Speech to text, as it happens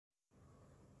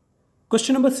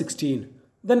Question number 16.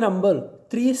 The number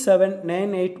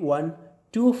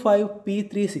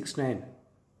 3798125P369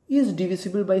 is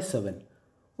divisible by 7.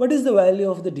 What is the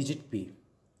value of the digit P?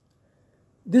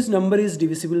 This number is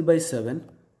divisible by 7.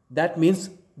 That means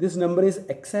this number is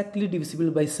exactly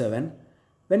divisible by 7.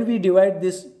 When we divide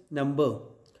this number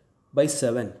by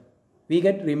 7, we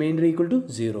get remainder equal to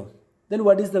 0. Then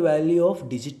what is the value of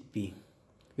digit P?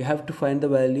 We have to find the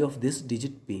value of this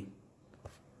digit P.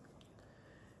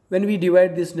 When we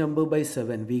divide this number by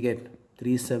 7, we get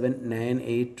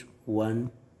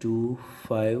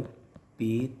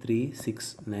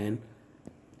 3798125P369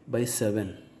 by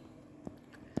 7.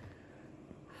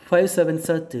 5 sevens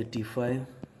are 35,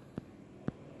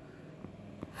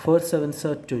 4 sevens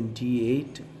are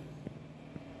 28,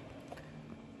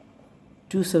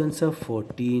 2 sevens are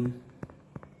 14,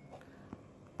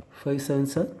 5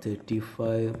 sevens are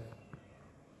 35,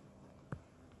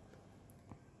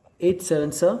 8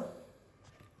 sevens are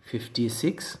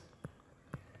 56,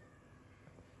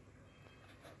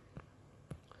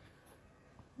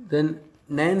 then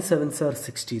 9 sevens are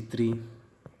 63.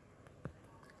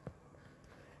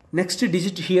 Next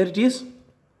digit here it is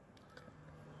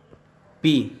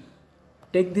P.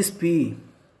 Take this P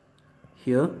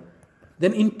here.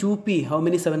 Then in 2P, how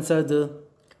many sevens are there?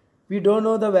 We don't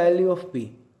know the value of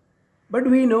P. But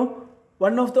we know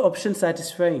one of the options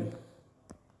satisfying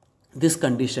this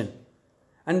condition.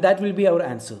 And that will be our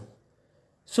answer.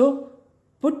 So,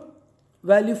 put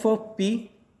value for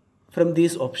P from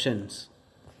these options.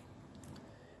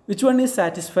 Which one is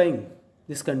satisfying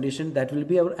this condition? That will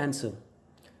be our answer.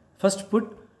 First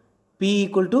put P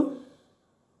equal to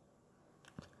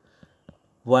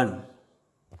 1.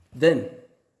 Then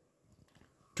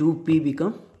 2P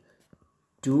become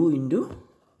 2 into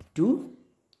 2,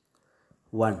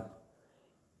 1.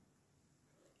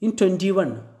 In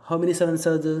 21, how many sevens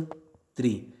are there?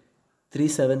 3. 3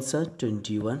 sevens are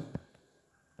 21.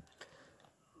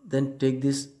 Then take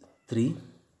this 3.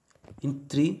 In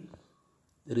 3,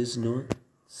 there is no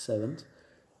sevens.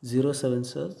 0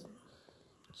 sevens are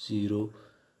 0.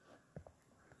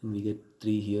 And we get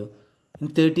 3 here. In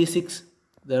 36,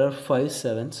 there are 5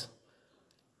 sevens.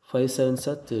 5 sevens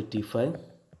are 35.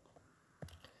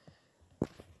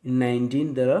 In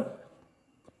 19, there are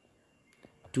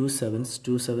 2 sevens.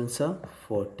 2 sevens are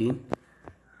 14.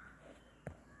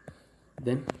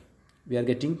 Then we are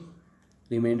getting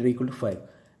remainder equal to 5.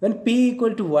 When P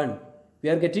equal to 1, we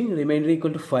are getting remainder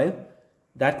equal to 5.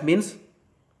 That means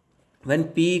when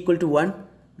P equal to 1,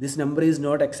 this number is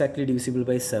not exactly divisible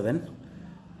by 7.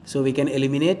 So we can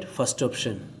eliminate first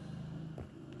option.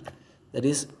 That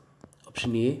is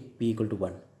option A, P equal to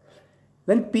 1.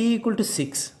 When P equal to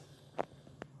 6,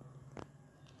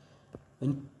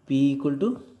 when P equal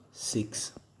to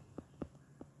 6,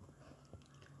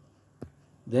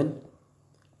 then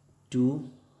 2,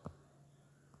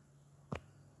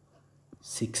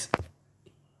 6.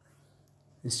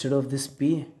 Instead of this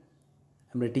P, I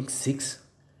am writing 6.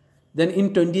 Then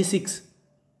in 26,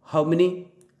 how many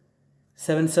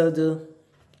sevens are there?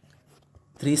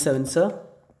 3 sevens are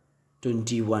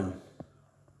 21.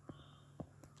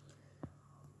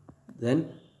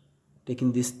 Then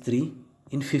taking this 3.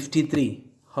 In 53,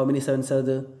 how many sevens are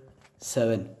there?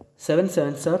 7. 7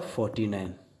 sevens are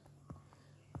 49.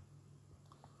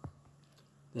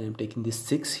 Then I am taking this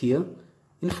 6 here.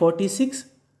 In 46,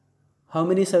 how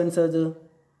many sevens are there?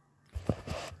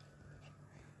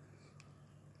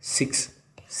 6.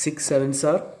 6 sevens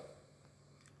are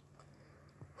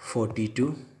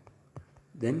 42.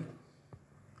 Then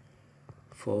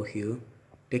 4 here.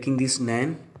 Taking this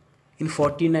 9. In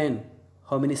 49,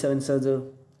 how many sevens are there?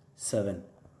 7.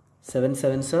 7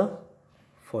 sevens are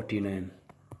 49.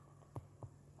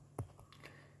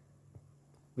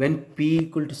 When P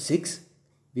equal to 6,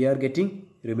 we are getting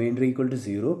remainder equal to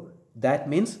 0. That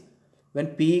means when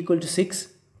P equal to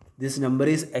 6, this number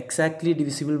is exactly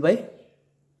divisible by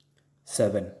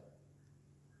 7.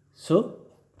 So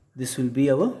this will be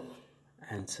our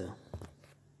answer.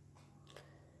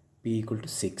 P equal to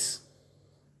 6.